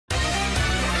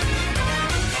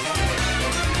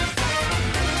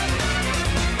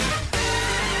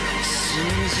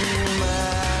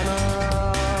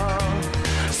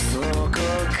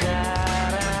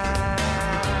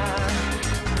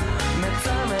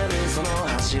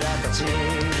ちらたち時を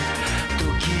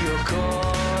超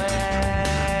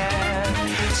え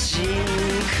真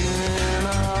空の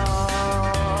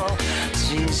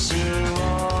獅子王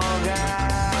が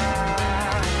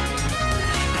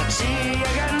立ち上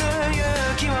がる勇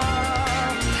気を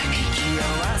引き合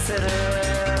わせる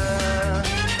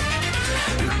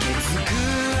受け継ぐ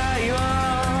愛を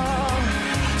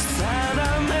定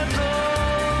めと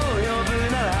呼ぶ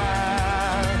なら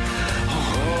微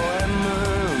笑む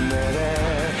目で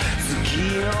月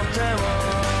の手を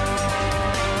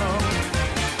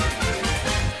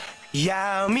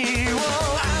闇を欺い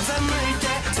て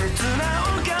切なを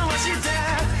交わして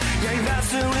刃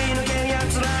すり抜け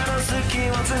奴らの隙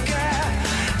をつけ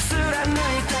貫い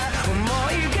た想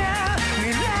いが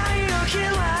未来を開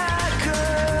く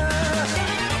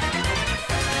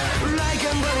Like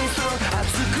a burning stone 熱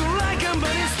く Like a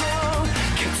burning stone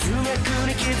血脈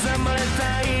に刻まれ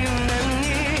た因縁に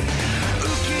浮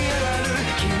き上がる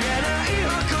消えない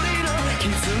誇りの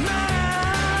絆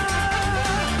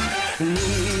握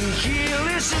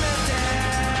りしめて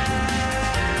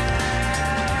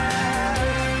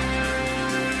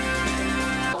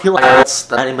feel like that's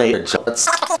the animated shots.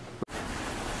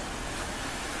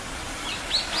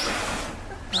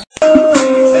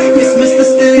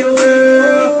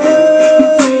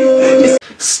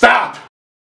 Stop!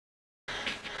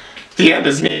 The end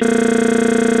is near.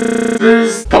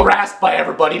 Harassed by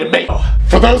everybody to make.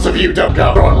 For those of you who don't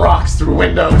go, throwing rocks through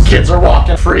windows, kids are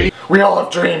walking free. We all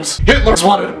have dreams. Hitler's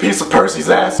wanted a piece of Percy's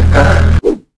ass.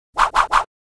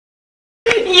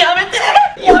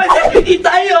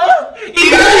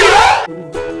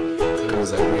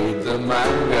 Cause I read the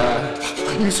manga.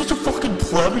 You're such a fucking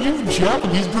plebeian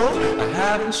Japanese, bro. I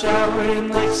haven't showered in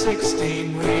like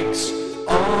 16 weeks.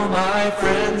 All my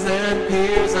friends and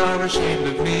peers are ashamed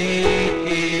of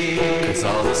me. Cause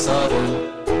all of a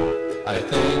sudden, I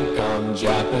think I'm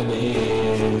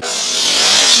Japanese.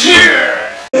 Yeah!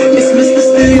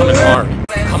 Coming hard,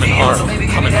 coming hard,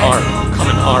 coming hard,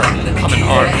 coming hard, coming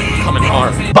hard, coming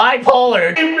hard.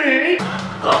 Bipolar! Me!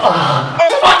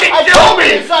 Fucking kill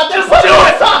me! Just do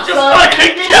it! Just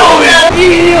fucking kill me!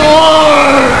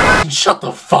 Shut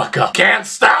the fuck up. Can't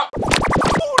stop!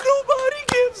 Oh, nobody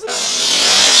gives a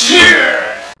Yeah!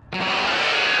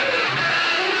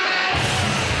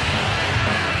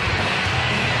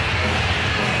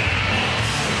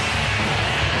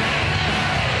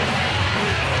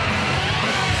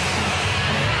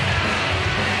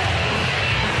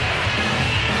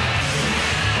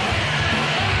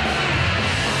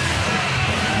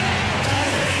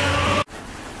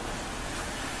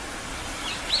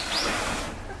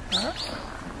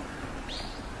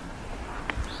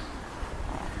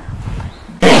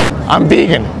 I'm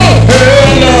vegan.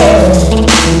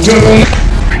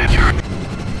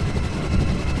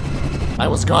 I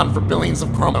was gone for billions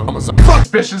of chromosomes. Fuck,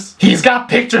 suspicious. He's got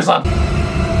pictures on.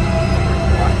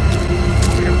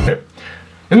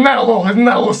 Isn't that a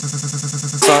little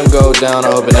sun go down,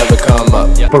 I hope it never come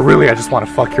up. But really, I just want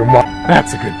to fuck your mom.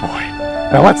 That's a good boy.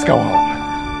 Now let's go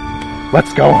home.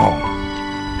 Let's go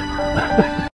home.